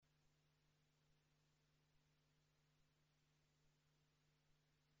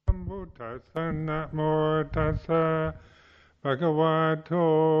Sambuddhassa Namo Tassa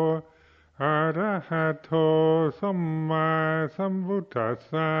Bhagavato Arahato Samma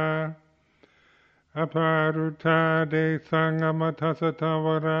Sambuddhassa Aparuta de Sangamatassa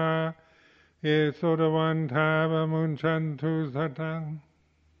Tavara Yesodavantava Munchantu Satang.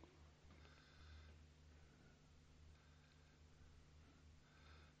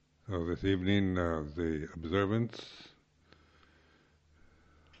 So this evening, the observance,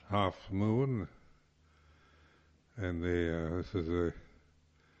 half moon, and this is the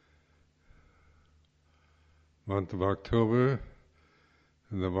month of October,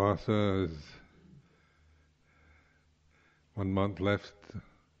 and the Vasa is 1 month left,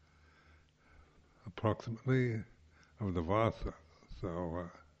 approximately, of the Vasa. So,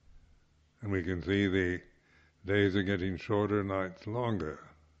 and we can see the days are getting shorter, nights longer.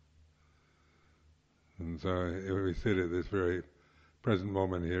 And so we sit at this very present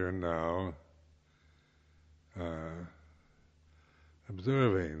moment here and now,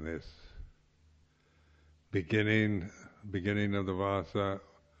 observing this beginning of the Vasa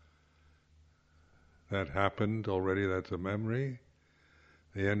that happened already. That's a memory.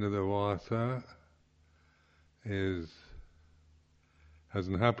 The end of the Vasa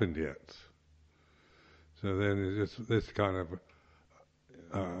hasn't happened yet. So then it's just this kind of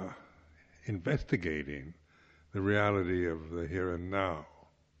investigating the reality of the here and now,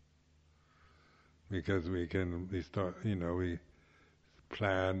 because we plan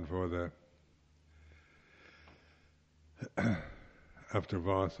for the after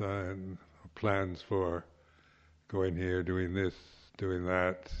Vasa, and plans for going here, doing this, doing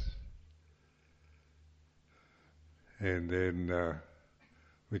that, and then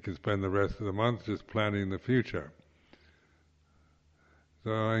we can spend the rest of the month just planning the future.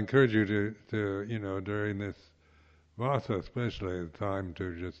 So I encourage you to during this Vasa especially, the time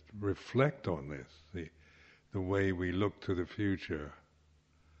to just reflect on this, the way we look to the future,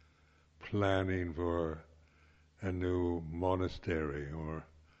 planning for a new monastery or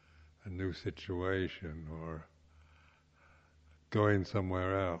a new situation or going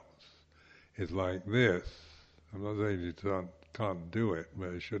somewhere else. It's like this. I'm not saying you can't do it,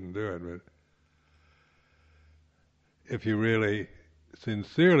 but you shouldn't do it, but if you're really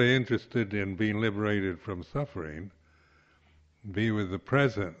sincerely interested in being liberated from suffering, be with the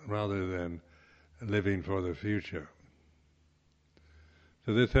present rather than living for the future.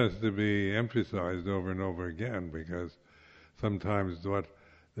 So this has to be emphasized over and over again, because sometimes what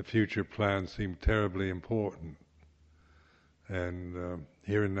the future plans seem terribly important, and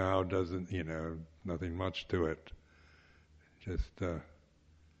here and now doesn't, nothing much to it. Just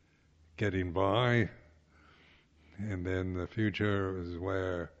getting by, and then the future is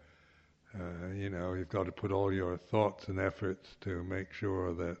where you've got to put all your thoughts and efforts to make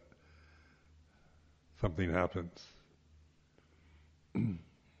sure that something happens.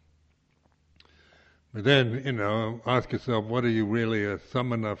 But then, ask yourself, what are you really a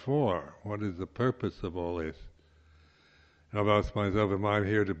samana for? What is the purpose of all this? And I've asked myself, am I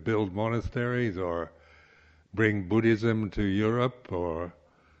here to build monasteries or bring Buddhism to Europe or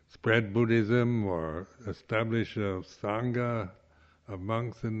spread Buddhism or establish a sangha of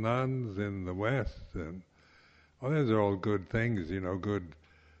monks and nuns in the West? And those are all good things, good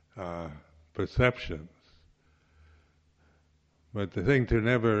perceptions. But the thing to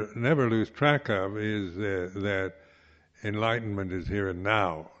never lose track of is that enlightenment is here and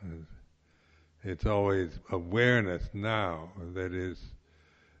now. It's always awareness now that is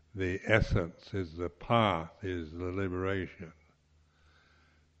the essence, is the path, is the liberation,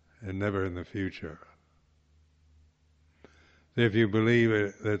 and never in the future. So if you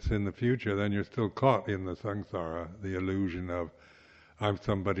believe that's in the future, then you're still caught in the samsara, the illusion of I'm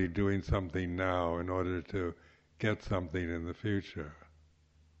somebody doing something now in order to get something in the future.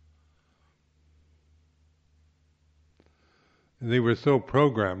 And they were so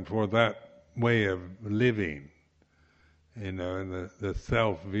programmed for that way of living, in the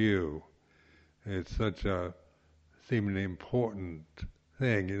self-view. It's such a seemingly important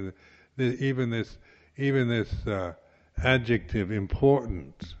thing. Even this adjective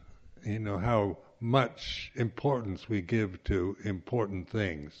important, how much importance we give to important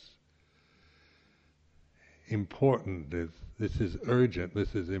things. Important this is urgent,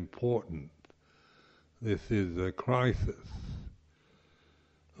 this is important, this is a crisis.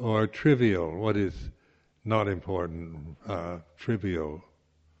 Or trivial, what is not important, trivial,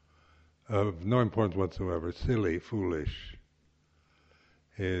 of no importance whatsoever, silly, foolish,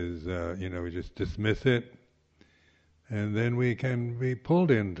 is, we just dismiss it, and then we can be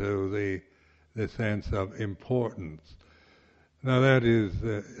pulled into the sense of importance. Now that is,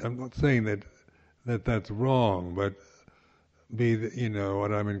 I'm not saying that's wrong, but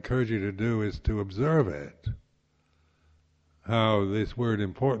what I'm encouraging you to do is to observe it. How this word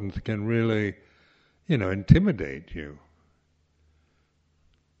importance can really, intimidate you.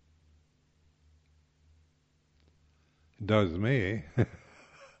 It does me.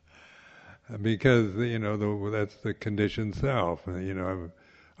 Because, that's the conditioned self.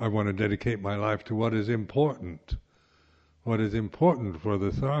 I want to dedicate my life to what is important. What is important for the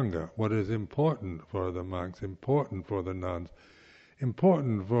Sangha, what is important for the monks, important for the nuns,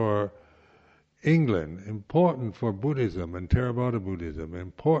 important for England, important for Buddhism and Theravada Buddhism,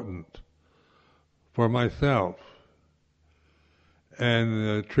 important for myself. And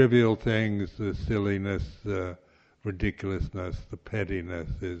the trivial things, the silliness, the ridiculousness, the pettiness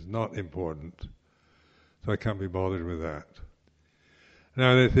is not important. So I can't be bothered with that.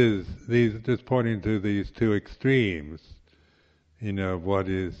 Now these just pointing to these two extremes, what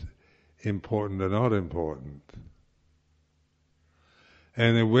is important and not important.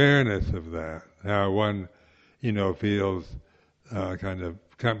 And awareness of that, how one, feels kind of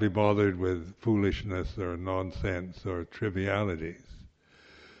can't be bothered with foolishness or nonsense or trivialities.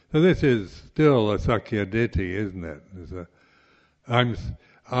 So this is still a Sakya Ditti, isn't it?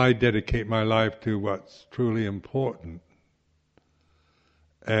 I dedicate my life to what's truly important,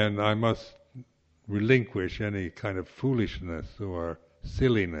 and I must relinquish any kind of foolishness or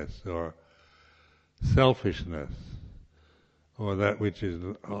silliness or selfishness or that which is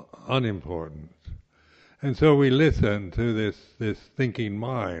unimportant. And so we listen to this thinking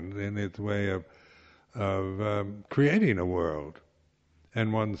mind in its way of creating a world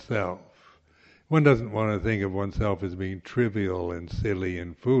and oneself. One doesn't want to think of oneself as being trivial and silly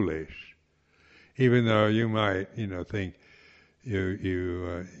and foolish, even though you might, think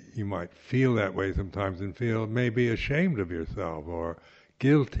you might feel that way sometimes and feel maybe ashamed of yourself or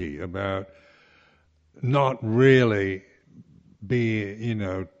guilty about not really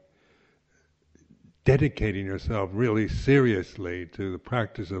dedicating yourself really seriously to the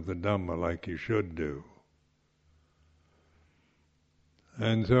practice of the Dhamma like you should do.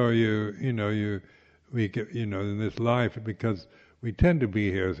 And so we get, in this life, because we tend to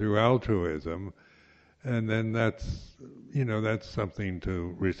be here through altruism, and then that's something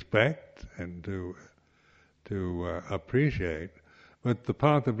to respect and to appreciate. But the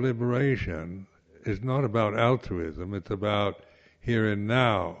path of liberation is not about altruism, it's about here and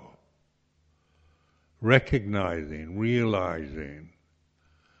now, recognizing, realizing.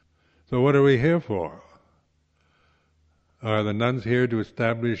 So what are we here for? Are the nuns here to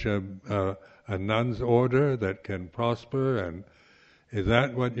establish a nuns order that can prosper, and is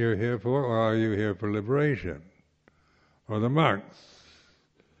that what you're here for, or are you here for liberation? Or the monks?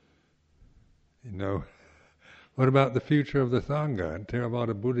 What about the future of the Sangha and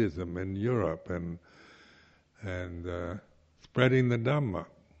Theravada Buddhism in Europe and spreading the Dhamma?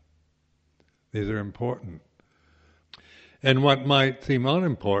 These are important. And what might seem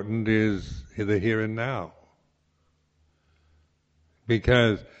unimportant is the here and now.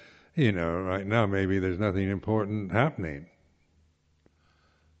 Because, right now maybe there's nothing important happening.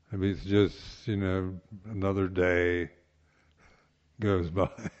 Maybe it's just, another day goes by.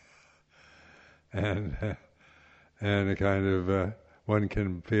 and a kind of, one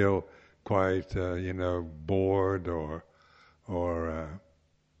can feel quite, bored or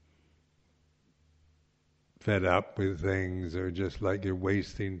fed up with things, or just like you're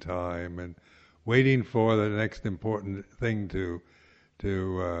wasting time and waiting for the next important thing to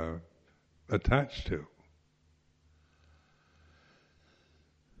attach to.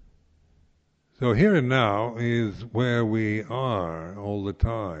 So here and now is where we are all the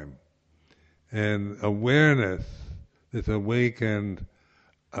time. And awareness, this awakened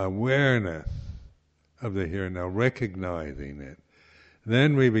awareness of the here and now, recognizing it,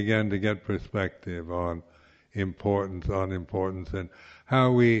 then we begin to get perspective on importance, unimportance, and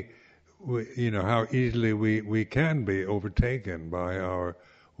how how easily we can be overtaken by our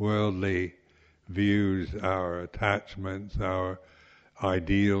worldly views, our attachments, our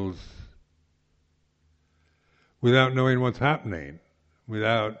ideals, without knowing what's happening,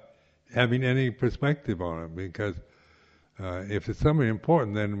 without having any perspective on it. Because if it's something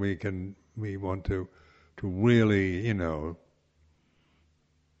important, then we want to really,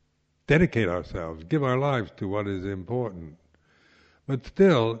 dedicate ourselves, give our lives to what is important. But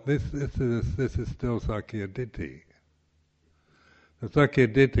still, this is still Sakya Ditti. The Sakya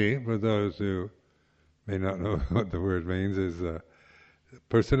Ditti, for those who may not know what the word means, is a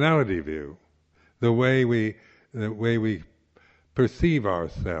personality view. The way we perceive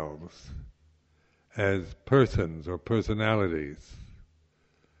ourselves as persons or personalities,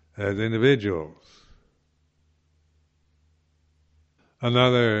 as individuals.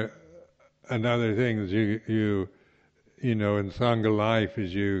 Another thing is you know, in Sangha life,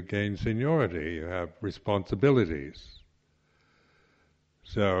 as you gain seniority, you have responsibilities.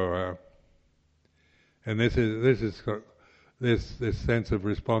 So, and this sense of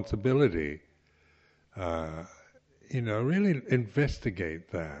responsibility. You know, really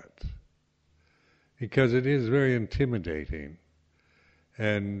investigate that, because it is very intimidating,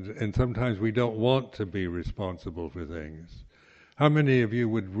 and sometimes we don't want to be responsible for things. How many of you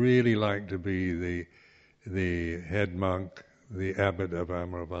would really like to be the head monk, the abbot of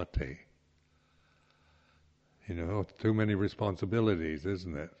Amaravati? You know, too many responsibilities,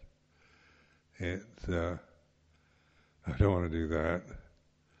 isn't it? It's I don't want to do that.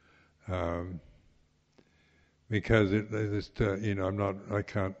 Because you know, I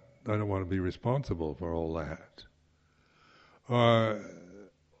don't want to be responsible for all that. Or,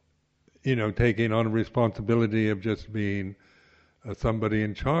 you know, taking on a responsibility of just being somebody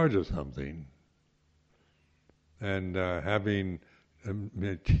in charge of something, and having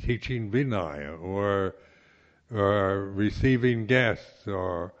teaching Vinaya, or receiving guests,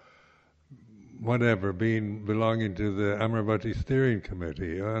 or whatever, belonging to the Amaravati steering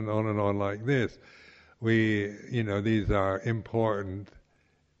committee, and on like this. You know, these are important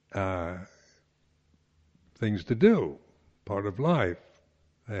things to do, part of life.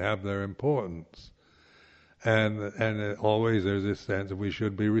 They have their importance. And always there's this sense that we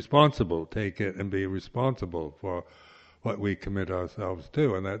should be responsible, take it and be responsible for what we commit ourselves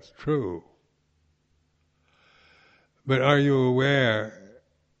to, and that's true. But are you aware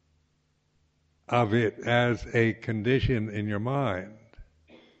of it as a condition in your mind?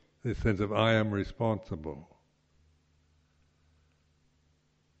 This sense of I am responsible.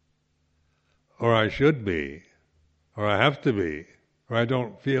 Or I should be, or I have to be, or I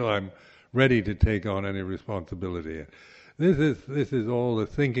don't feel I'm ready to take on any responsibility. This is all the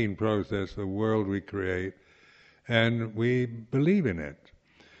thinking process, the world we create, and we believe in it.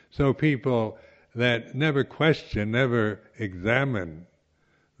 So people that never question, never examine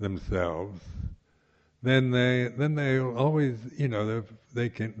themselves, then they always, you know, they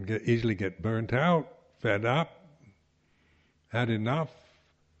can easily get burnt out, fed up, had enough,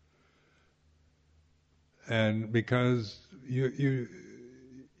 and because you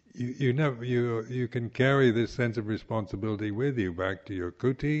can carry this sense of responsibility with you back to your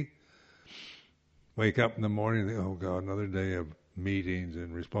kuti. Wake up in the morning and think, oh God, another day of meetings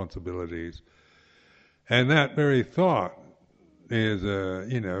and responsibilities, and that very thought is,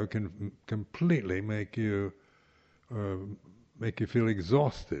 you know, can completely make you feel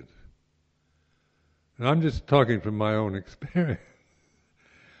exhausted. And I'm just talking from my own experience.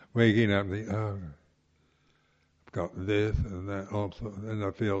 Waking up and thinking, oh, I've got this and that also, and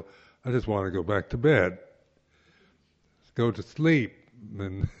I feel I just want to go back to bed, go to sleep,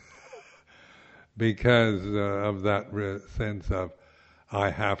 and because of that sense of I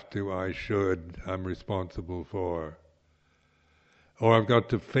have to, I should, I'm responsible for. Or I've got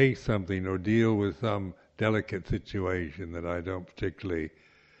to face something or deal with some delicate situation that I don't particularly,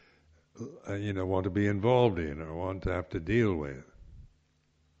 you know, want to be involved in or want to have to deal with.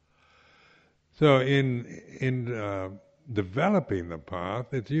 So in developing the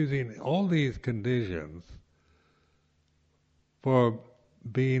path, it's using all these conditions for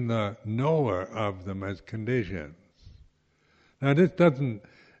being the knower of them as conditions. Now this doesn't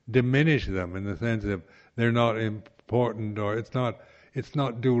diminish them in the sense of they're not important, or it's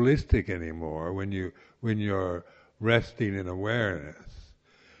not dualistic anymore when you're resting in awareness,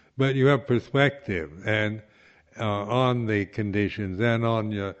 but you have perspective and on the conditions and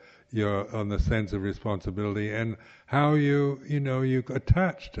on on the sense of responsibility and how you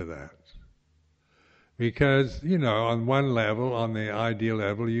attach to that. Because, you know, on one level, on the ideal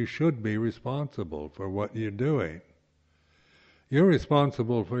level, you should be responsible for what you're doing. You're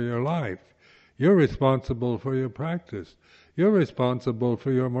responsible for your life. You're responsible for your practice. You're responsible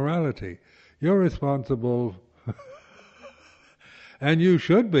for your morality. You're responsible, and you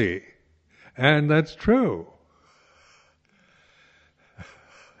should be, and that's true.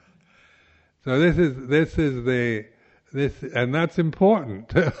 So this is and that's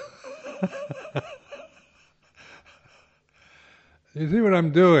important. You see what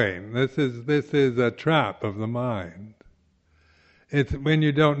I'm doing? This is a trap of the mind. It's when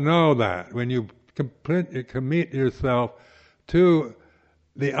you don't know that, when you commit yourself to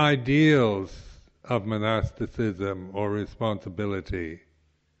the ideals of monasticism or responsibility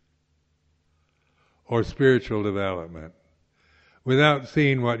or spiritual development, without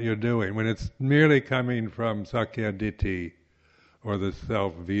seeing what you're doing, when it's merely coming from Sakyaditthi, or the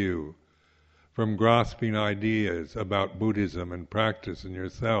self-view, from grasping ideas about Buddhism and practice and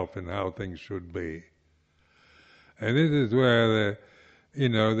yourself and how things should be. And this is where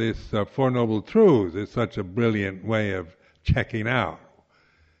this Four Noble Truths is such a brilliant way of checking out,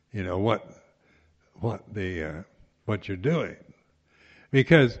 what you're doing.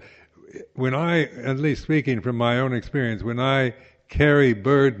 Because when I, at least speaking from my own experience, when I carry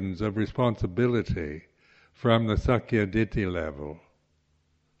burdens of responsibility from the Sakyaditthi level,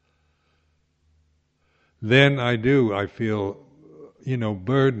 then I feel,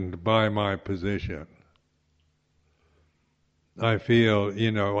 burdened by my position. I feel,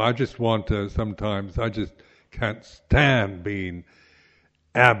 I just can't stand being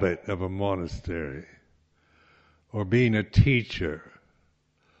abbot of a monastery, or being a teacher,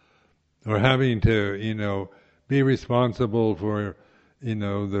 or having to, be responsible for,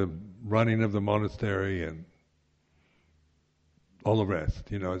 the running of the monastery and all the rest.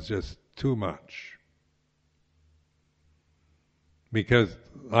 It's just too much. Because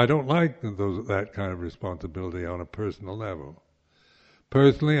I don't like that kind of responsibility on a personal level.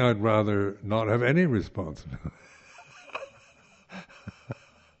 Personally, I'd rather not have any responsibility.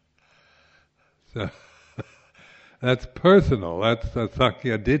 So that's personal. That's the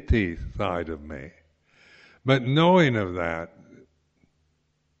Sakyaditthi side of me. But knowing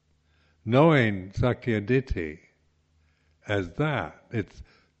Sakyaditthi as that, it's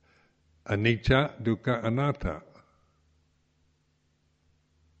anicca, dukkha, anatta.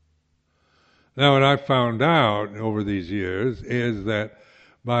 Now, what I've found out over these years is that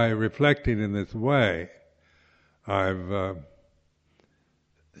by reflecting in this way, I've,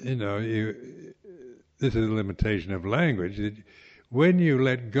 this is a limitation of language. When you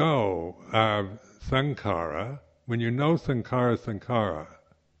let go of sankhara, when you know sankhara,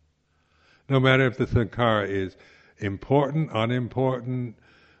 no matter if the sankhara is important, unimportant,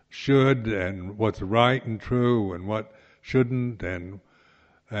 should, and what's right and true, and what shouldn't, and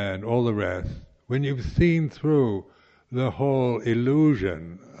all the rest, when you've seen through the whole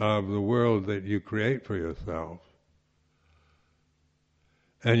illusion of the world that you create for yourself,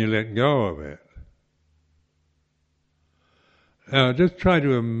 and you let go of it. Now just try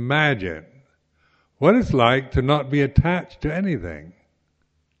to imagine what it's like to not be attached to anything.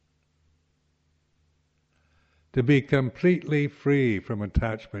 To be completely free from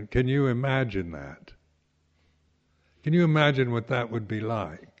attachment. Can you imagine that? Can you imagine what that would be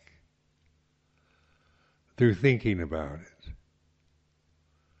like? Through thinking about it.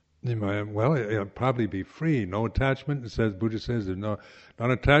 You might, it'll probably be free. No attachment. Buddha says, no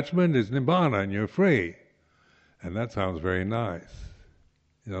non-attachment is nibbana, and you're free. And that sounds very nice.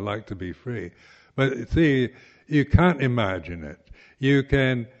 Like to be free. But see, you can't imagine it. You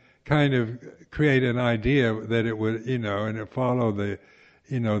can kind of create an idea that it would, and it follow the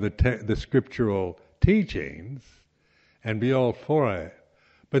scriptural teachings, and be all for it.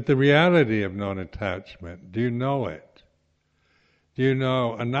 But the reality of non-attachment, do you know it? Do you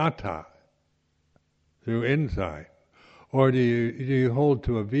know anatta through insight? Or do you hold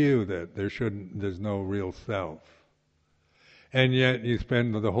to a view that there's no real self? And yet you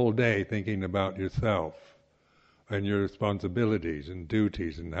spend the whole day thinking about yourself and your responsibilities and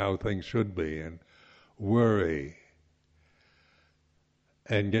duties and how things should be, and worry,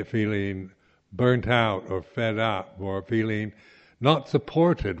 and get feeling burnt out or fed up, or feeling not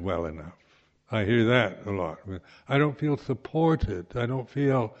supported well enough. I hear that a lot. I don't feel supported. I don't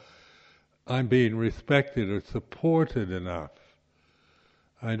feel I'm being respected or supported enough.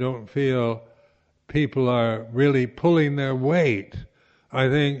 I don't feel people are really pulling their weight. I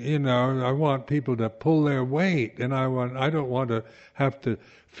think, I want people to pull their weight, and I don't want to have to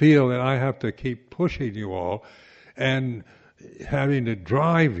feel that I have to keep pushing you all and having to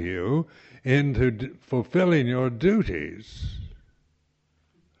drive you into fulfilling your duties.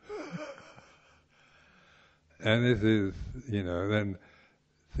 And this is, then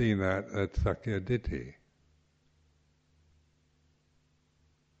seeing that's Sakyaditthi.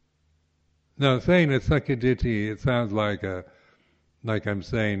 Now, saying it's Sakyaditthi, it sounds like I'm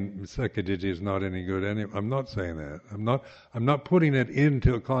saying Sakyaditthi is not any good. I'm not saying that. I'm not putting it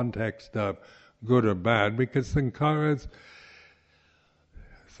into a context of good or bad, because sankharas,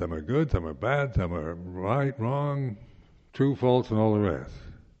 some are good, some are bad, some are right, wrong, true, false, and all the rest.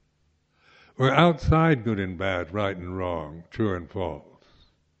 We're outside good and bad, right and wrong, true and false.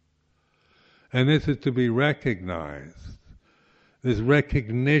 And this is to be recognized, this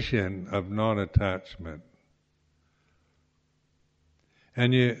recognition of non-attachment.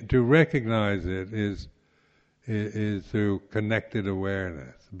 And to recognize it is is through connected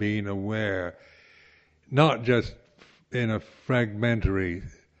awareness, being aware, not just in a fragmentary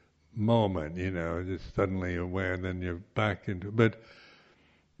moment, just suddenly aware and then you're back into, but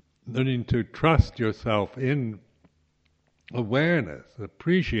learning to trust yourself in awareness,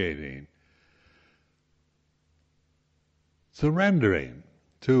 appreciating, surrendering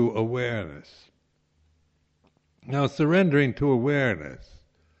to awareness. Now, surrendering to awareness,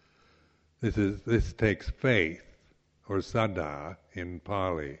 this takes faith, or saddha in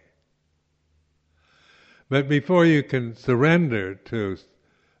Pali. But before you can surrender to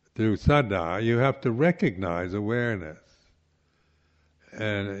saddha, you have to recognize awareness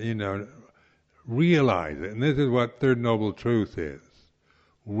and realize it. And this is what Third Noble Truth is: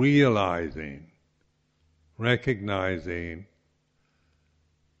 realizing, recognizing.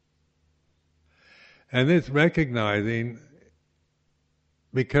 And this recognizing,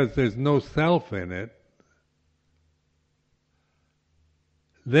 because there's no self in it,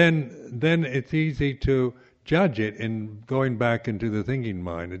 then it's easy to judge it in going back into the thinking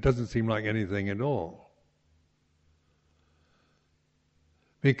mind. It doesn't seem like anything at all.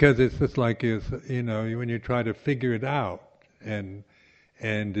 Because it's just like when you try to figure it out and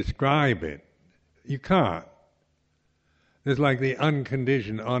describe it, you can't. It's like the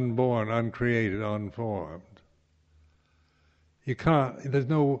unconditioned, unborn, uncreated, unformed. You can't, there's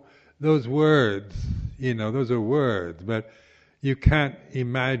no, those words, those are words, but you can't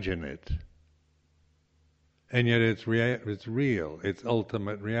imagine it. And yet it's real, it's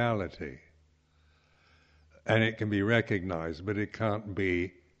ultimate reality. And it can be recognized, but it can't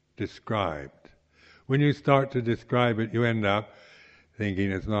be described. When you start to describe it, you end up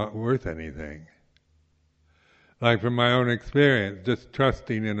thinking it's not worth anything. Like from my own experience, just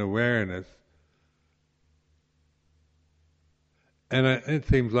trusting in awareness. And it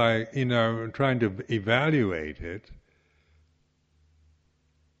seems like, trying to evaluate it,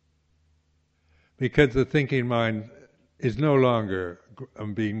 because the thinking mind is no longer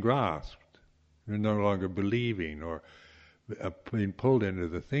being grasped. You're no longer believing or being pulled into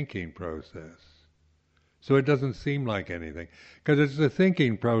the thinking process. So it doesn't seem like anything. Because it's the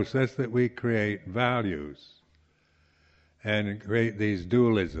thinking process that we create values and create these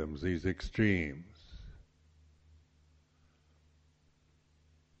dualisms, these extremes.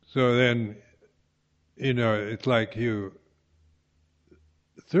 So then, it's like you,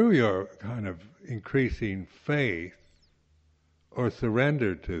 through your kind of increasing faith or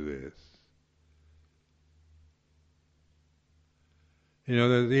surrender to this,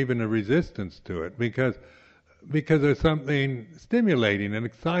 there's even a resistance to it because there's something stimulating and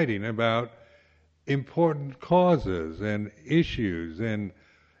exciting about important causes and issues and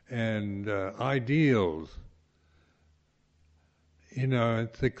ideals.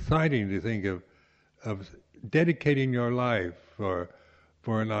 It's exciting to think of dedicating your life for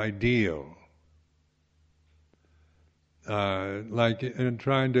an ideal, and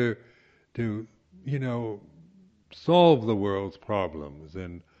trying to solve the world's problems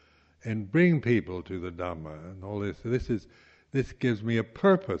and bring people to the Dhamma and all this. This gives me a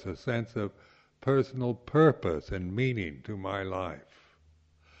purpose, a sense of personal purpose and meaning to my life.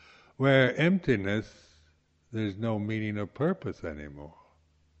 Where emptiness, there's no meaning or purpose anymore.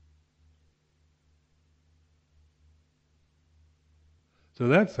 So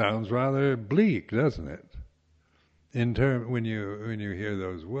that sounds rather bleak, doesn't it? When you hear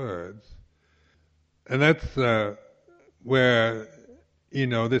those words. And that's where,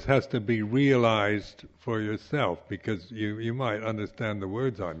 this has to be realized for yourself, because you might understand the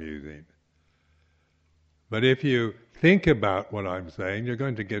words I'm using. But if you think about what I'm saying, you're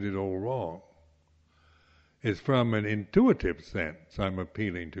going to get it all wrong. It's from an intuitive sense I'm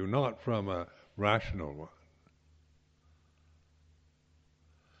appealing to, not from a rational one.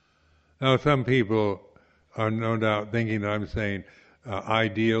 Now, some people are no doubt thinking that I'm saying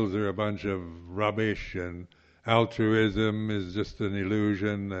ideals are a bunch of rubbish and altruism is just an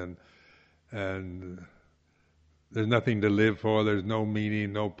illusion and there's nothing to live for, there's no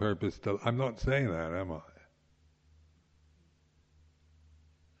meaning, no purpose to... I'm not saying that, am I?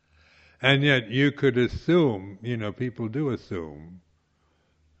 And yet you could assume, people do assume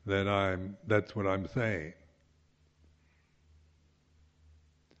that that's what I'm saying.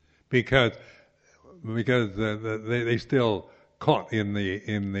 Because they still caught in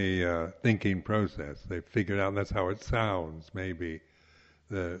the thinking process. They figured out that's how it sounds, maybe,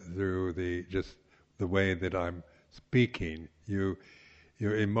 through just the way that I'm speaking. You're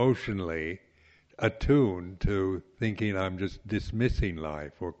emotionally attuned to thinking I'm just dismissing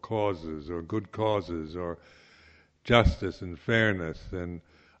life, or causes, or good causes, or justice and fairness and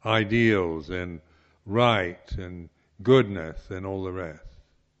ideals and right and goodness and all the rest.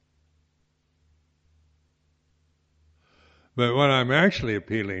 But what I'm actually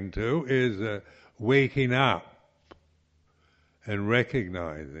appealing to is waking up and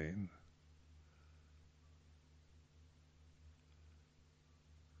recognizing.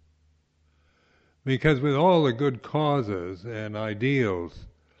 Because with all the good causes and ideals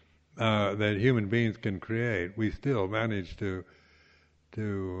that human beings can create, we still manage to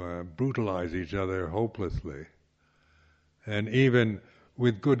brutalize each other hopelessly. And even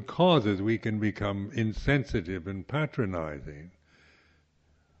with good causes, we can become insensitive and patronizing.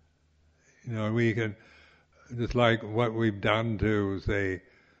 You know, we can, just like what we've done to, say,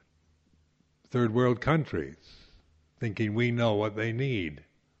 third world countries, thinking we know what they need.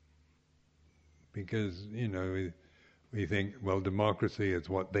 Because, you know, we think, well, democracy is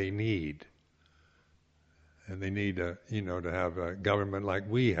what they need. And they need, to have a government like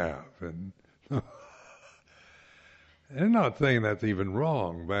we have. And I'm not saying that's even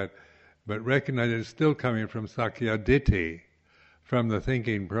wrong, but recognize it's still coming from Sakyaditthi, from the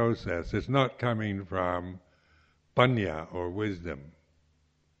thinking process. It's not coming from panya or wisdom.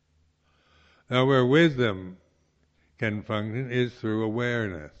 Now, where wisdom can function is through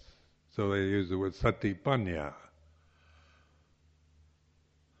awareness. So they use the word satipanya.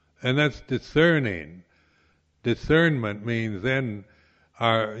 And that's discerning. Discernment means then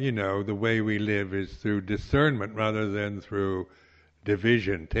the way we live is through discernment rather than through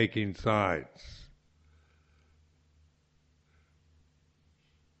division, taking sides.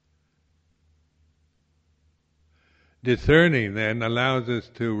 Discerning then allows us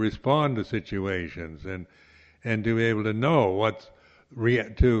to respond to situations and to be able to know what's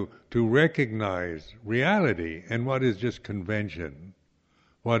to recognize reality and what is just convention,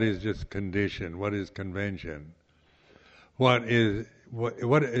 what is just condition, what is convention, what is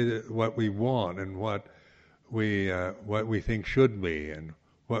what we want and what we think should be, and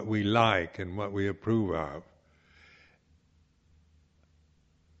what we like and what we approve of.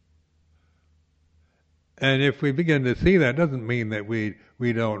 And if we begin to see that, it doesn't mean that we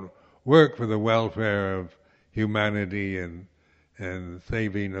don't work for the welfare of humanity and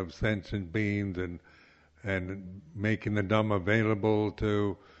saving of sentient beings and making the Dhamma available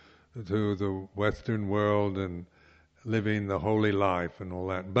to the Western world and living the holy life and all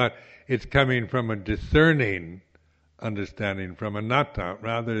that. But it's coming from a discerning understanding, from anatta,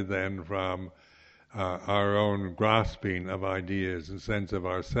 rather than from our own grasping of ideas and sense of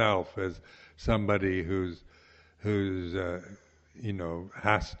ourself as somebody who's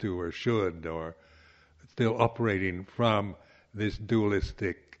has to or should, or still operating from this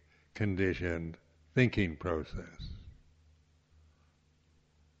dualistic, conditioned thinking process.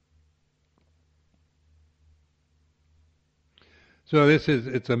 So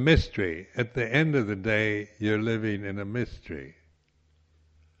it's a mystery. At the end of the day, you're living in a mystery.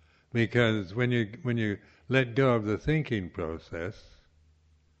 Because when you let go of the thinking process,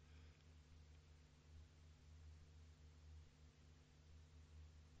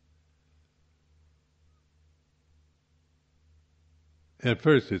 at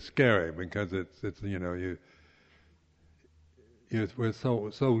first it's scary because we're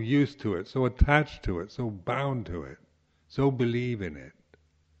so used to it, so attached to it, so bound to it, so believe in it.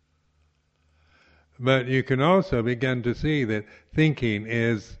 But you can also begin to see that thinking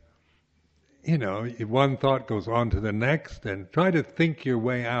is, if one thought goes on to the next, and try to think your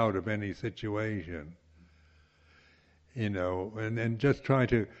way out of any situation. And just try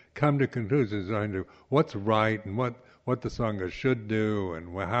to come to conclusions on to what's right and what the Sangha should do,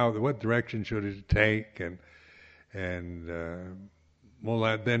 and what direction should it take, and all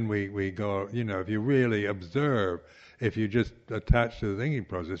that. Then we go. If you really observe, if you just attach to the thinking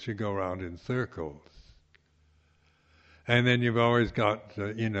process, you go around in circles, and then you've always got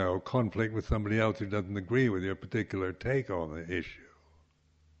conflict with somebody else who doesn't agree with your particular take on the issue.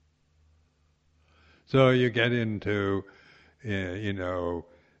 So you get into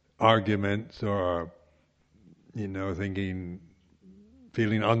arguments, or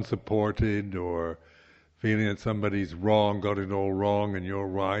feeling unsupported, or feeling that somebody's wrong, got it all wrong, and you're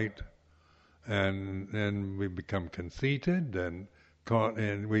right, and we become conceited, and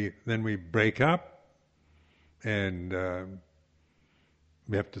we break up, and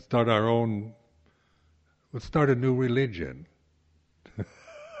we have to start let's start a new religion.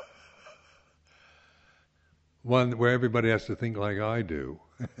 One where everybody has to think like I do.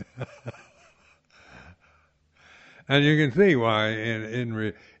 And you can see why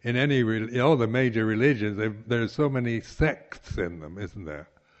in all the major religions there's so many sects in them, isn't there?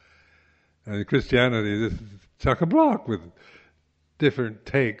 And Christianity is chock-a-block with different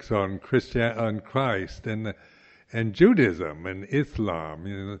takes on Christ and Judaism and Islam.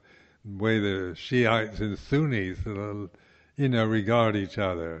 The way the Shiites and Sunnis, regard each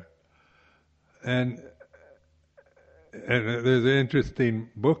other. And there's an interesting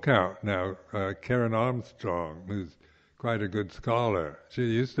book out now, Karen Armstrong, who's quite a good scholar. She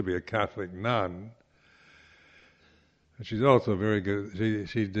used to be a Catholic nun. She's also very good.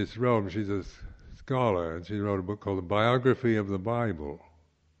 She disrobed. She's a scholar, and she wrote a book called The Biography of the Bible.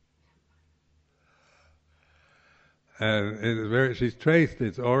 And she's traced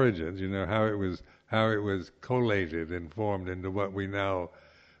its origins. How it was collated and formed into what we now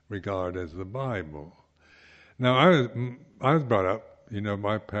regard as the Bible. Now, I was brought up.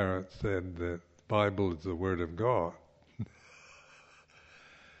 My parents said that the Bible is the Word of God.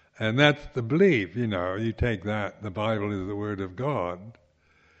 And that's the belief, you take that, the Bible is the Word of God.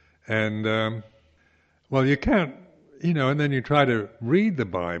 And, you can't, and then you try to read the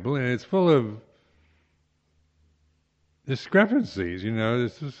Bible, and it's full of discrepancies,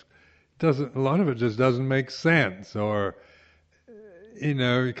 it's just a lot of it just doesn't make sense, or,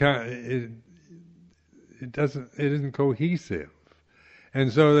 you can't, it isn't cohesive.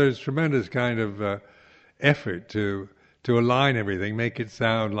 And so there's tremendous kind of effort to align everything, make it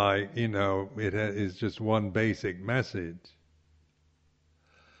sound like, it is just one basic message.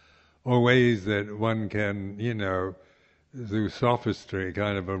 Or ways that one can, through sophistry,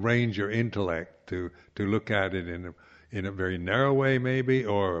 kind of arrange your intellect to look at it in a very narrow way maybe,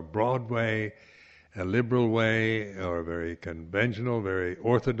 or a broad way, a liberal way, or a very conventional, very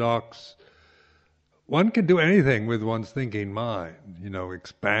orthodox. One can do anything with one's thinking mind,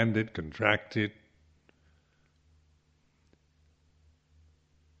 expand it, contract it.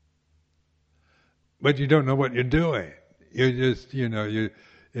 But you don't know what you're doing. You just,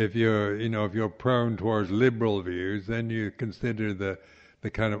 if you're prone towards liberal views, then you consider the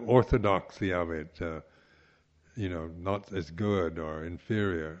kind of orthodoxy of it, not as good or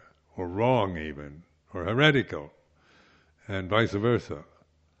inferior or wrong even or heretical, and vice versa.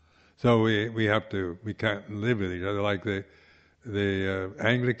 So we can't live with each other like the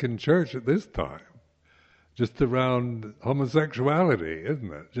Anglican Church at this time, just around homosexuality,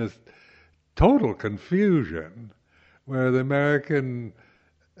 isn't it? Just total confusion, where the American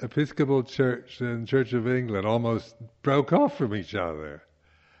Episcopal Church and Church of England almost broke off from each other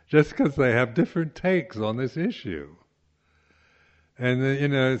just because they have different takes on this issue.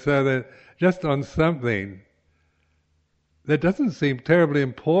 And, so that just on something that doesn't seem terribly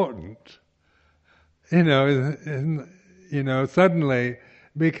important, suddenly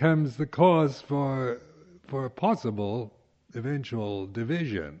becomes the cause for a possible eventual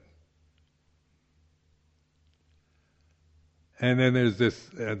division. And then there's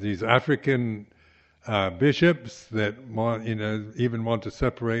these African bishops that even want to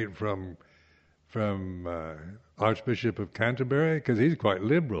separate from Archbishop of Canterbury, because he's quite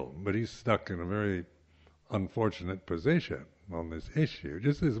liberal, but he's stuck in a very unfortunate position on this issue.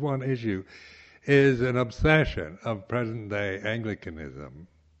 Just this one issue is an obsession of present-day Anglicanism,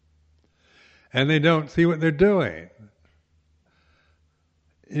 and they don't see what they're doing.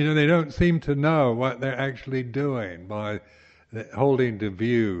 They don't seem to know what they're actually doing by holding to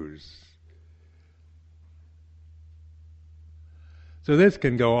views. So this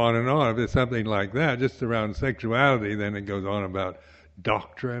can go on and on. If there's something like that, just around sexuality, then it goes on about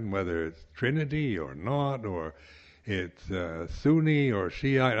doctrine, whether it's Trinity or not, or it's Sunni or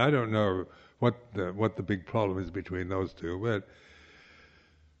Shiite. I don't know what the big problem is between those two, but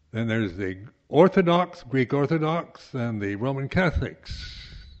then there's the Orthodox, Greek Orthodox, and the Roman Catholics.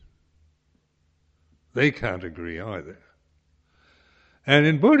 They can't agree either. And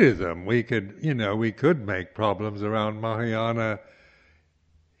in Buddhism, we could make problems around Mahayana,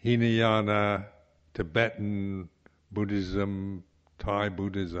 Hinayana, Tibetan Buddhism, Thai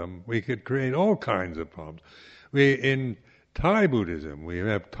Buddhism. We could create all kinds of problems. In Thai Buddhism, we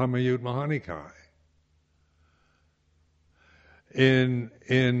have Tamayut Mahanikai. In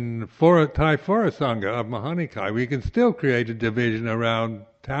Thai Forest Sangha of Mahanikai, we can still create a division around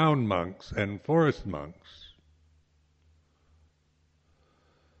town monks and forest monks.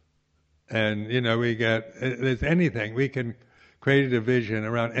 And, there's anything, we can create a division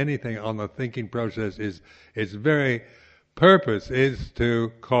around anything on the thinking process. Its very purpose is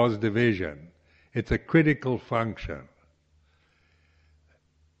to cause division. It's a critical function.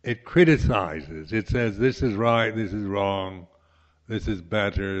 It criticizes. It says, this is right, this is wrong, this is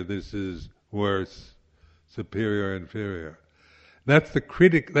better, this is worse, superior, inferior. That's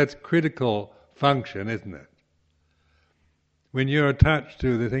critical function, isn't it? When you're attached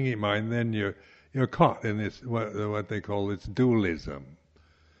to the thinking mind, then you're caught in this what they call this dualism.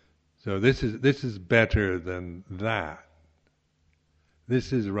 So this is better than that.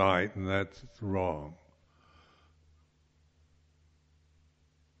 This is right and that's wrong.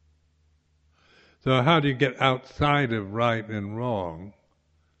 So how do you get outside of right and wrong?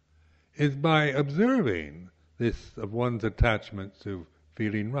 Is by observing this of one's attachment to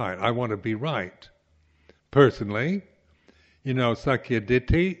feeling right. I want to be right. Personally,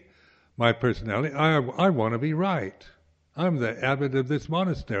 Sakyaditi, my personality, I want to be right. I'm the abbot of this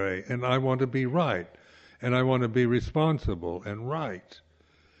monastery, and I want to be right. And I want to be responsible and right.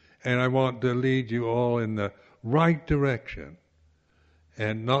 And I want to lead you all in the right direction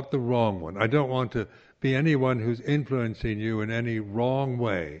and not the wrong one. I don't want to be anyone who's influencing you in any wrong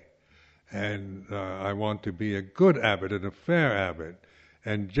way. And I want to be a good abbot and a fair abbot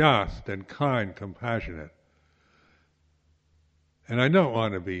and just and kind, compassionate. And I don't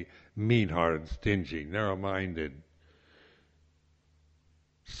want to be mean-hearted, stingy, narrow-minded,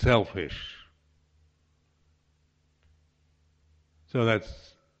 selfish. So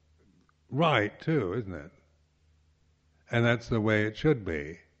that's right too, isn't it? And that's the way it should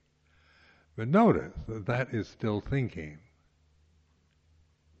be. But notice that that is still thinking.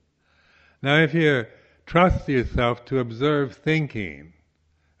 Now if you trust yourself to observe thinking,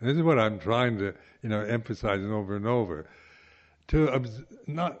 and this is what I'm trying to emphasize over and over, to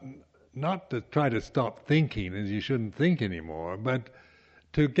not to try to stop thinking as you shouldn't think anymore, but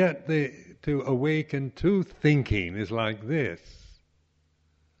to to awaken to thinking is like this.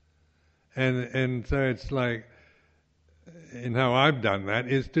 And so it's like, and how I've done that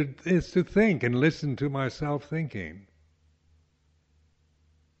is to think and listen to myself thinking.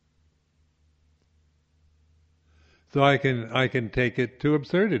 So I can take it to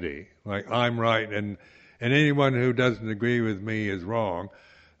absurdity, like I'm right and anyone who doesn't agree with me is wrong.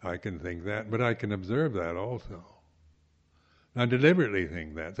 I can think that, but I can observe that also. I deliberately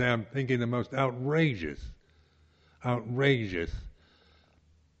think that. Say I'm thinking the most outrageous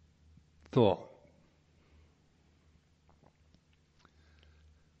thought.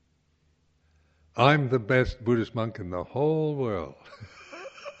 I'm the best Buddhist monk in the whole world.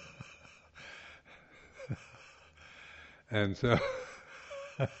 And so,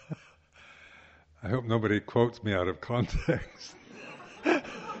 I hope nobody quotes me out of context.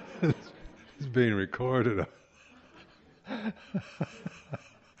 It's being recorded.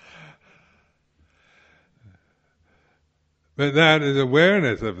 But that is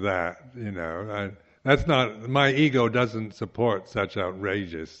awareness of that, that's not, my ego doesn't support such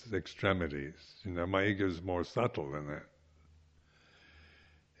outrageous extremities. My ego is more subtle than that.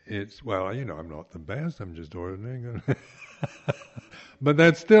 It's, I'm not the best, I'm just ordinary. But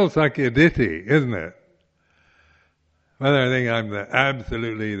that's still Sakyaditi, isn't it? Whether I think I'm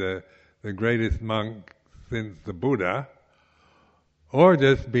absolutely the greatest monk since the Buddha, or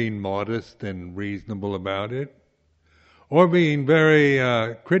just being modest and reasonable about it, or being very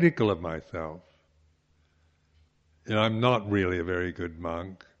critical of myself. I'm not really a very good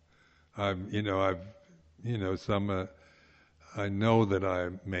monk. I know that I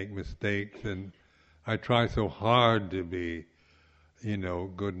make mistakes, and I try so hard to be,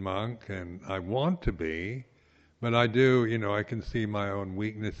 good monk, and I want to be, but I do, I can see my own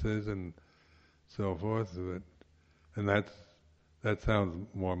weaknesses and so forth, and that sounds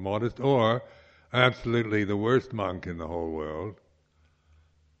more modest. Or absolutely the worst monk in the whole world.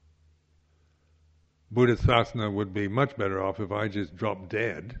 Buddhasasana would be much better off if I just dropped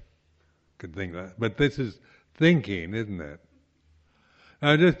dead. Could think that. But this is thinking, isn't it?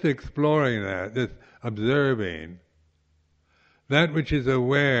 Now just exploring that, just observing. That which is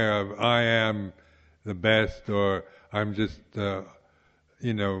aware of I am the best, or I'm just, good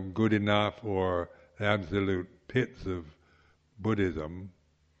enough, or the absolute pits of Buddhism,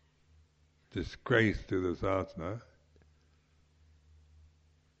 disgrace to the sasana.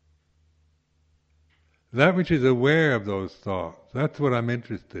 That which is aware of those thoughts, that's what I'm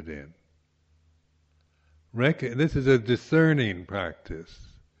interested in. This is a discerning practice.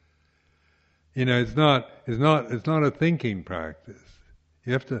 It's not a thinking practice.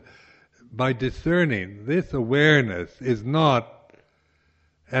 You have to, by discerning, this awareness has no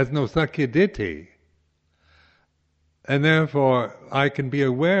Sakyaditi. And therefore, I can be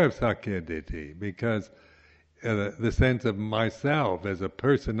aware of Sakyaditi because the sense of myself as a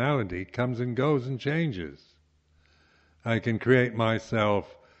personality comes and goes and changes. I can create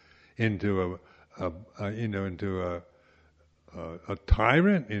myself into a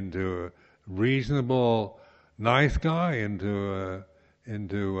tyrant, into a reasonable, nice guy, into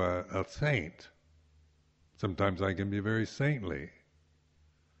a saint. Sometimes I can be very saintly.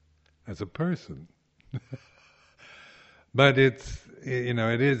 as a person. But it's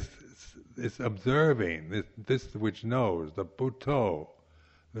observing, this which knows, the Buddho,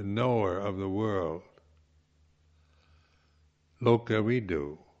 the knower of the world,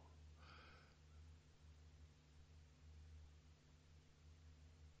 Lokavidu.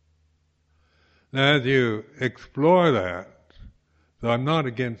 Now as you explore that, so I'm not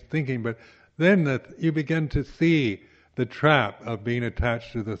against thinking, but then that you begin to see the trap of being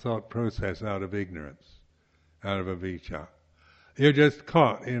attached to the thought process out of ignorance, out of avijja. You're just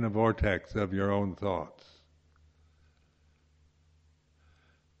caught in a vortex of your own thoughts.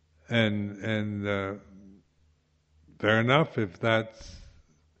 And fair enough, if that's,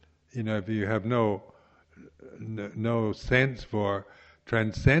 if you have no sense for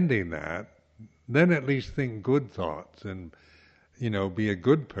transcending that, then at least think good thoughts and, be a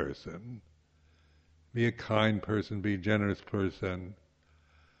good person, be a kind person, be a generous person,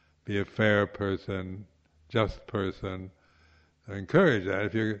 be a fair person, just person. I encourage that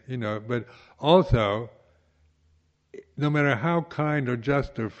if you're, but also, no matter how kind or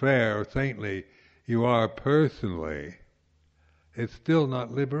just or fair or saintly you are personally, it's still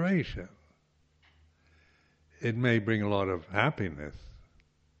not liberation. It may bring a lot of happiness,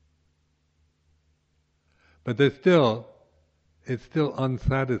 but it's still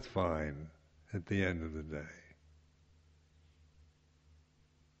unsatisfying at the end of the day.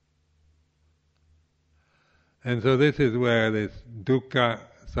 And so this is where this dukkha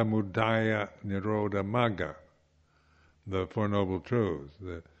samudaya nirodha magga, the Four Noble Truths,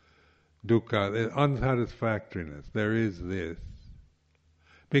 the dukkha, the unsatisfactoriness, there is this.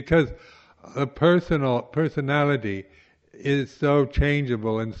 Because a personality is so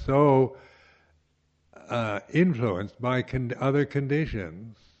changeable and so influenced by other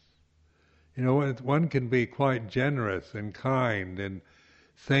conditions. One can be quite generous and kind and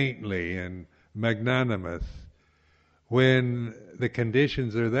saintly and magnanimous when the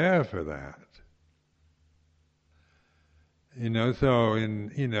conditions are there for that. So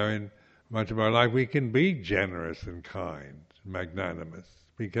in much of our life we can be generous and kind, magnanimous,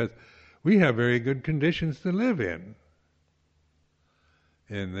 because we have very good conditions to live in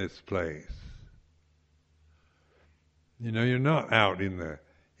this place. You're not out in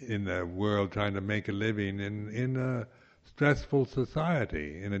the world trying to make a living in a stressful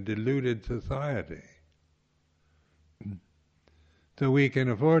society, in a deluded society. So we can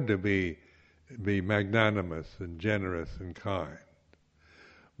afford to be magnanimous and generous and kind.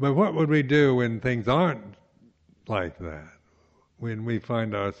 But what would we do when things aren't like that? When we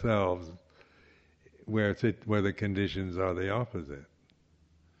find ourselves where the conditions are the opposite?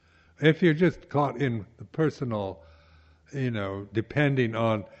 If you're just caught in the personal, depending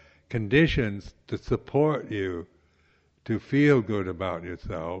on conditions to support you to feel good about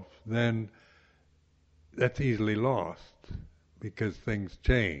yourself, then that's easily lost, because things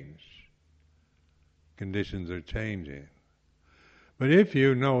change. Conditions are changing. But if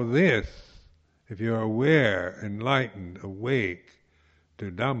you know this, if you're aware, enlightened, awake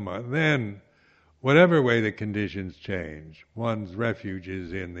to Dhamma, then whatever way the conditions change, one's refuge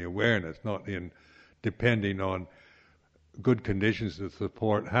is in the awareness, not in depending on good conditions to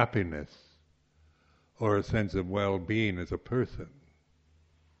support happiness or a sense of well-being as a person.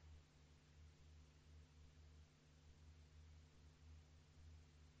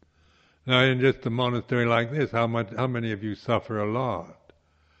 Now, in just a monastery like this, how many of you suffer a lot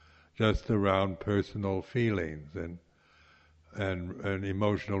just around personal feelings and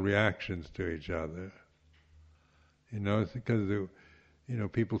emotional reactions to each other? It's because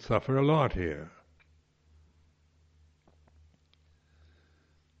people suffer a lot here.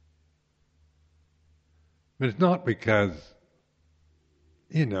 But it's not because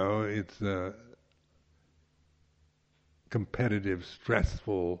it's a competitive,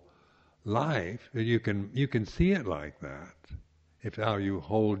 stressful life. You can see it like that, if how you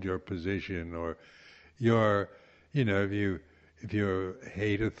hold your position, or if you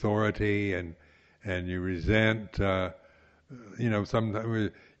hate authority and you resent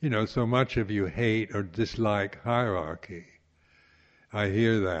sometimes so much of you hate or dislike hierarchy. I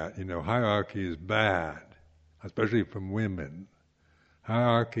hear that hierarchy is bad, especially from women.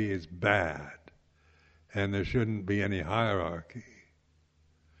 Hierarchy is bad, and there shouldn't be any hierarchy.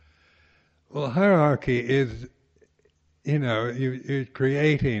 Well, hierarchy is, you're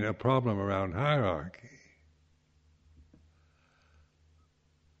creating a problem around hierarchy.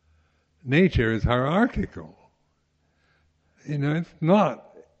 Nature is hierarchical. It's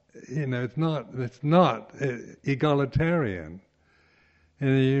not egalitarian.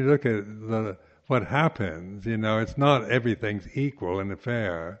 And you look at what happens, it's not everything's equal and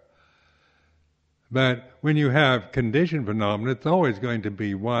fair. But when you have conditioned phenomena, it's always going to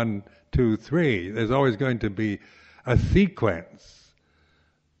be 1, 2, 3. There's always going to be a sequence,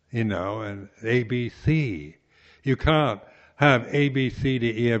 and A, B, C. You can't have A, B, C,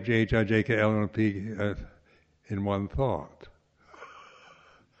 D, E, F, G, H, I, J, K, L, M, N, P in one thought.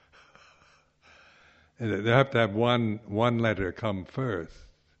 And they have to have one letter come first.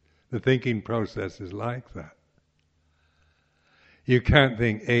 The thinking process is like that. You can't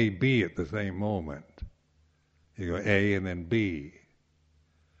think A, B at the same moment. You go A and then B.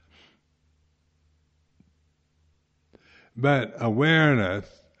 But awareness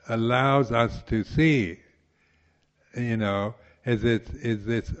allows us to see,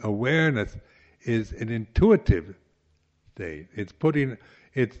 this awareness is an intuitive state.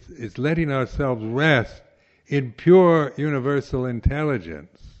 It's letting ourselves rest in pure universal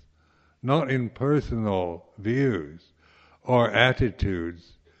intelligence, not in personal views or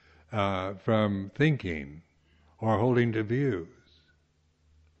attitudes from thinking or holding to views.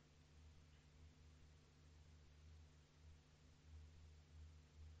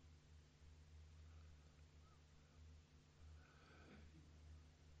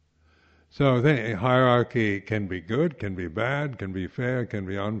 So hierarchy can be good, can be bad, can be fair, can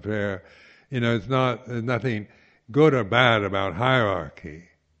be unfair. There's nothing good or bad about hierarchy.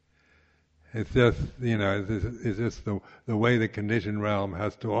 It's just, it's just the way the conditioned realm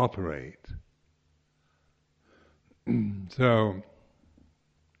has to operate. So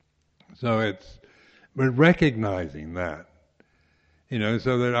we're recognizing that,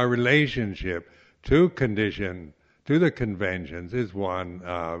 so that our relationship to the conventions is one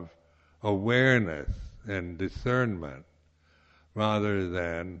of awareness and discernment, rather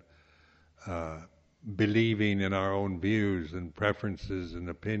than believing in our own views and preferences and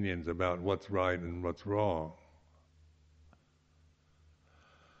opinions about what's right and what's wrong.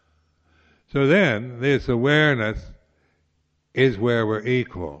 So then, this awareness is where we're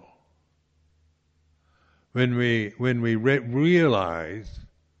equal. When we realize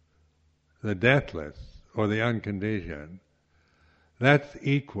the deathless or the unconditioned, that's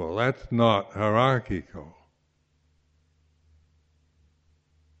equal, that's not hierarchical.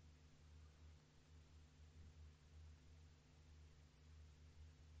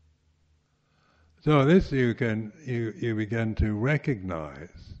 So this you begin to recognize,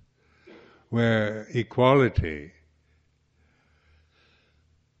 where equality,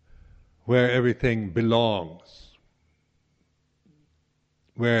 where everything belongs,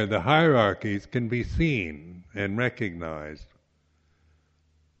 where the hierarchies can be seen and recognized,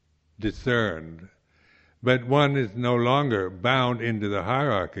 discerned, but one is no longer bound into the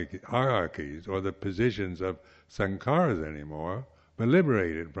hierarchies or the positions of sankharas anymore, but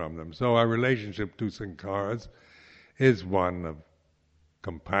liberated from them. So our relationship to sankharas is one of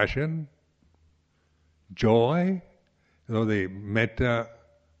compassion, joy, the metta,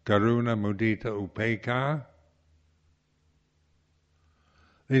 karuna, mudita, upekkha.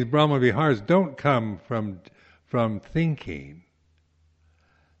 These Brahma Viharas don't come from thinking.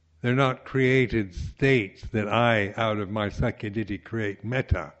 They're not created states that I, out of my Sakyaditi, create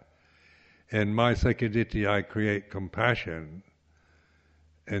metta. In my Sakyaditi I create compassion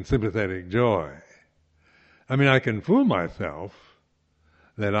and sympathetic joy. I mean, I can fool myself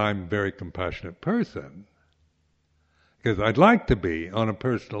that I'm a very compassionate person, because I'd like to be on a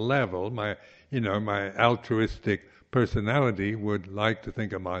personal level. My altruistic personality would like to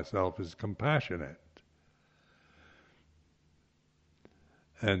think of myself as compassionate,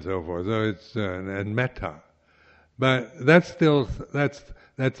 and so forth. So it's and metta, but that's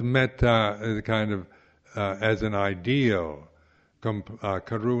metta kind of as an ideal,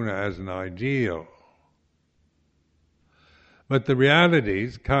 karuna as an ideal. But the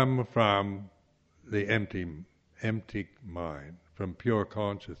realities come from the empty mind, from pure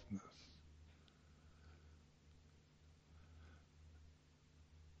consciousness.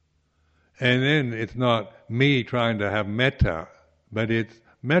 And then it's not me trying to have metta, but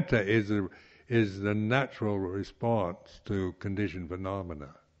metta is the natural response to conditioned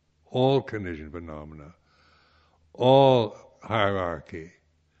phenomena, all conditioned phenomena, all hierarchy,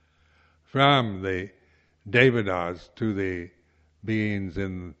 from the devatas to the beings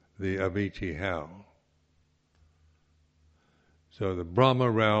in the Avicii hell. So the Brahma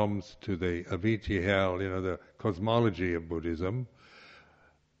realms to the Avicii hell, the cosmology of Buddhism.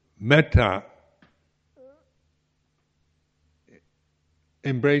 Metta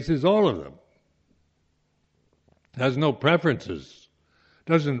embraces all of them, has no preferences,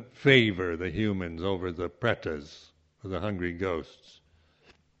 doesn't favor the humans over the pretas, or the hungry ghosts,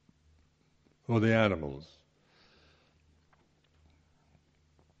 or the animals.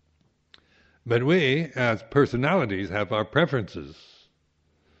 But we, as personalities, have our preferences.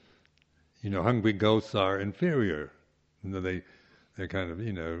 Hungry ghosts are inferior. They kind of,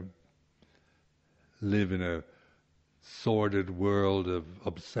 live in a sordid world of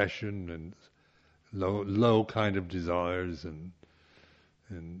obsession and low kind of desires and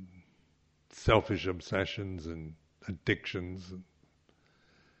selfish obsessions and addictions.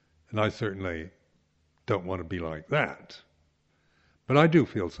 And I certainly don't want to be like that. But I do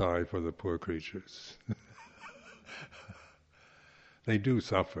feel sorry for the poor creatures. They do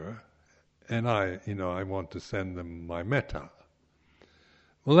suffer, and I want to send them my metta.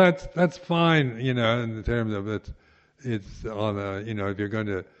 Well, that's fine, in the terms of it's on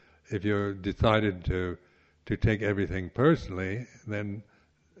a, if you're decided to take everything personally, then,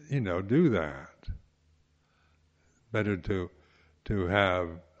 do that. Better to have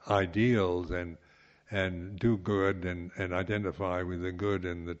ideals and do good and identify with the good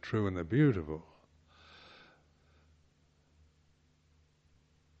and the true and the beautiful.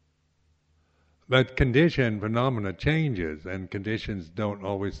 But phenomena changes, and conditions don't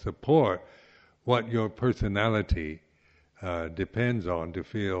always support what your personality depends on to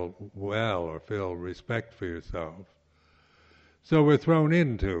feel well or feel respect for yourself. So we're thrown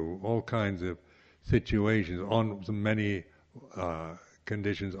into all kinds of situations, on many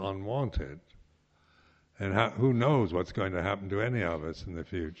conditions unwanted. And who knows what's going to happen to any of us in the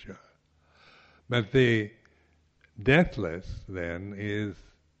future. But the deathless, then, is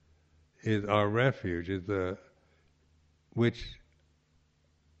our refuge, which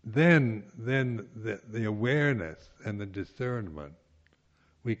then the awareness and the discernment,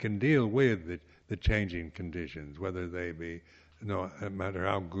 we can deal with the changing conditions, whether they be, no matter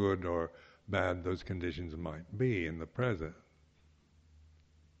how good or bad those conditions might be in the present.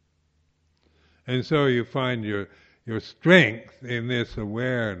 And so you find your strength in this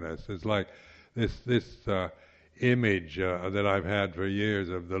awareness. It's like this image that I've had for years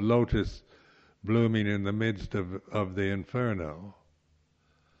of the lotus blooming in the midst of the inferno.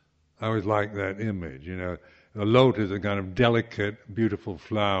 I always like that image. The lotus is a kind of delicate, beautiful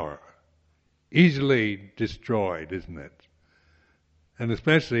flower, easily destroyed, isn't it? And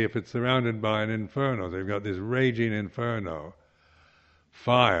especially if it's surrounded by an inferno. They've got this raging inferno,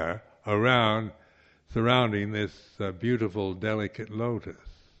 fire surrounding this beautiful, delicate lotus.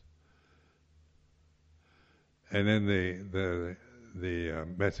 And then the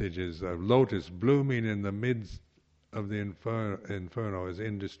message is a lotus blooming in the midst of the inferno is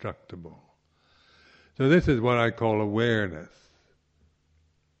indestructible. So this is what I call awareness.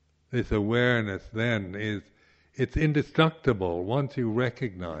 This awareness then it's indestructible once you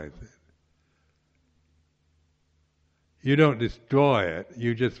recognize it. You don't destroy it,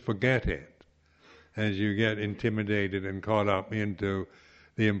 you just forget it as you get intimidated and caught up into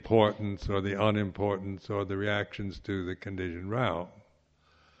the importance or the unimportance or the reactions to the conditioned realm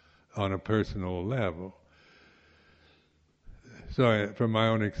on a personal level. So from my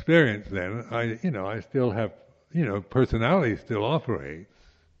own experience then, I still have, personality still operates.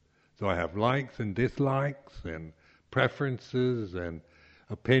 So I have likes and dislikes and preferences and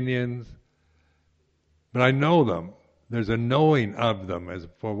opinions, but I know them. There's a knowing of them as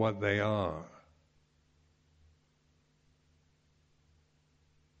for what they are.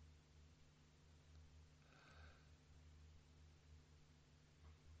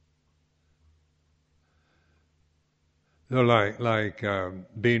 So like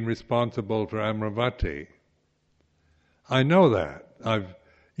being responsible for Amravati, I know that.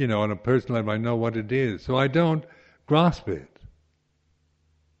 On a personal level, I know what it is. So I don't grasp it.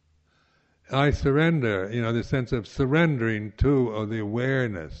 I surrender, the sense of surrendering to the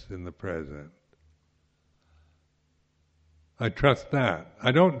awareness in the present. I trust that.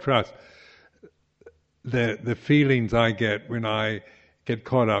 I don't trust the feelings I get when I get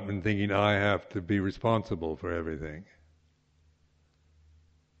caught up in thinking I have to be responsible for everything.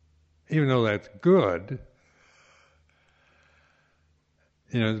 Even though that's good,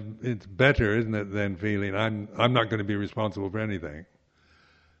 it's better, isn't it, than feeling I'm not going to be responsible for anything.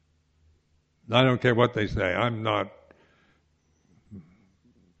 I don't care what they say. I'm not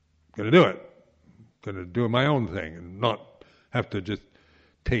going to do it. I'm going to do my own thing and not have to just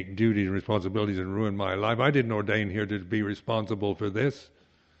take duties and responsibilities and ruin my life. I didn't ordain here to be responsible for this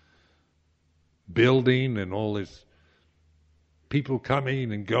building and all this people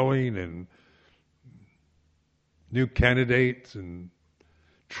coming and going and new candidates and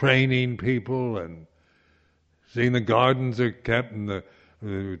training people and seeing the gardens are kept. And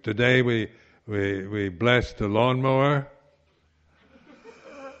today we blessed the lawnmower.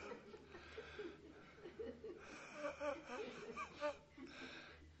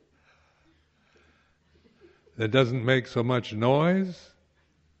 that doesn't make so much noise.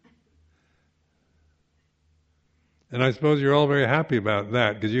 And I suppose you're all very happy about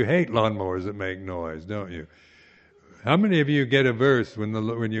that, because you hate lawnmowers that make noise, don't you? How many of you get averse when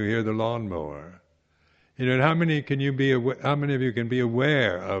you hear the lawnmower? You know, and how many of you can be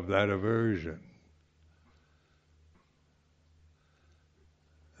aware of that aversion?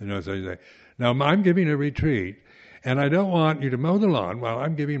 You know, so you say, now I'm giving a retreat, and I don't want you to mow the lawn while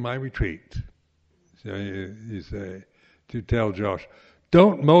I'm giving my retreat. So you say, to tell Josh,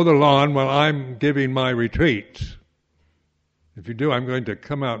 don't mow the lawn while I'm giving my retreat. If you do, I'm going to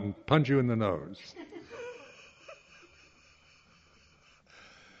come out and punch you in the nose.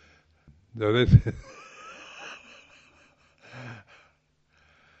 So this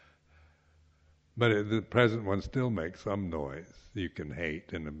but the present one still makes some noise. You can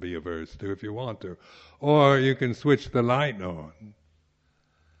hate and be averse to if you want to. Or you can switch the light on.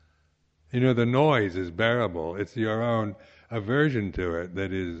 You know, the noise is bearable. It's your own aversion to it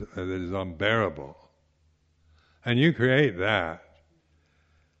that is unbearable. And you create that.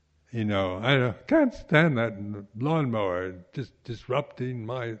 You know, I can't stand that lawnmower just disrupting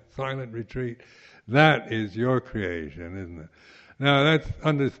my silent retreat. That is your creation, isn't it? Now, that's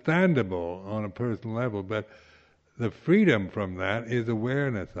understandable on a personal level, but the freedom from that is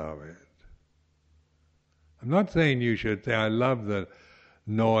awareness of it. I'm not saying you should say, I love the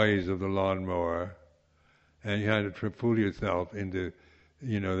noise of the lawnmower, and you had to fool yourself into,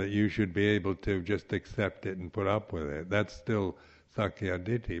 you know, that you should be able to just accept it and put up with it. That's still Sakkaya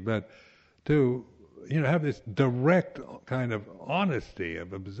Ditthi. But to, you know, have this direct kind of honesty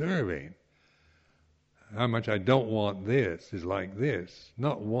of observing how much I don't want this is like this.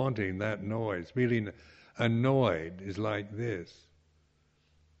 Not wanting that noise, feeling annoyed is like this.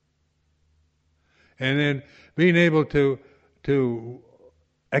 And then being able to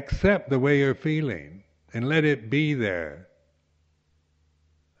accept the way you're feeling and let it be there.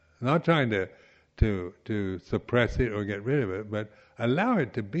 Not trying to suppress it or get rid of it, but allow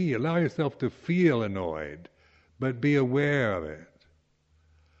it to be. Allow yourself to feel annoyed, but be aware of it.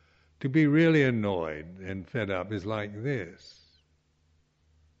 To be really annoyed and fed up is like this.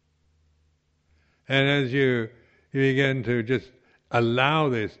 And as you begin to just allow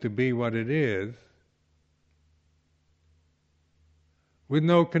this to be what it is, with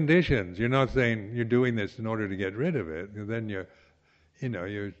no conditions. You're not saying you're doing this in order to get rid of it, and then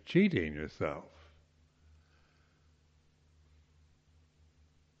you're cheating yourself.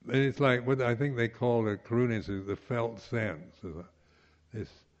 And it's like what I think they call the karunas is the felt sense.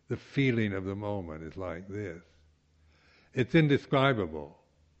 The feeling of the moment is like this. It's indescribable.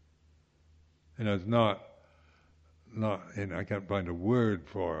 It's not. And I can't find a word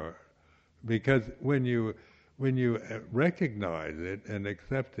for it, because when you recognize it and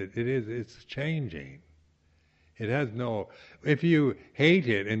accept it, it's changing. It has no. If you hate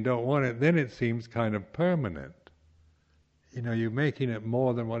it and don't want it, then it seems kind of permanent. You're making it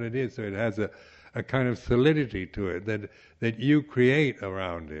more than what it is, so it has a kind of solidity to it that you create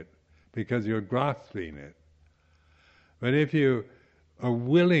around it because you're grasping it. But if you are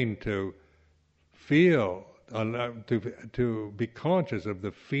willing to feel, to be conscious of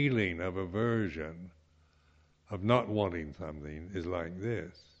the feeling of aversion, of not wanting something, is like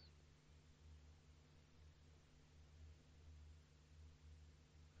this.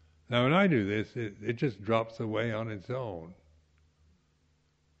 Now when I do this, it just drops away on its own.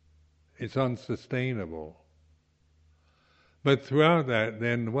 It's unsustainable. But throughout that,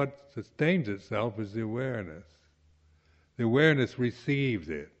 then what sustains itself is the awareness. The awareness receives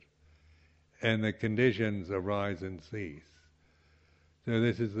it, and the conditions arise and cease. So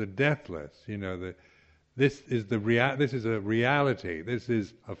this is the deathless. This is a reality. This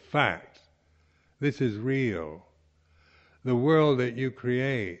is a fact. This is real. The world that you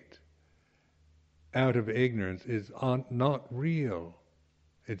create out of ignorance is not real.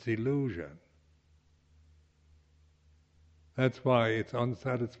 It's illusion. That's why it's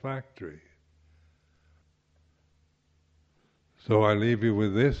unsatisfactory. So I leave you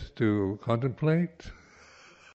with this to contemplate.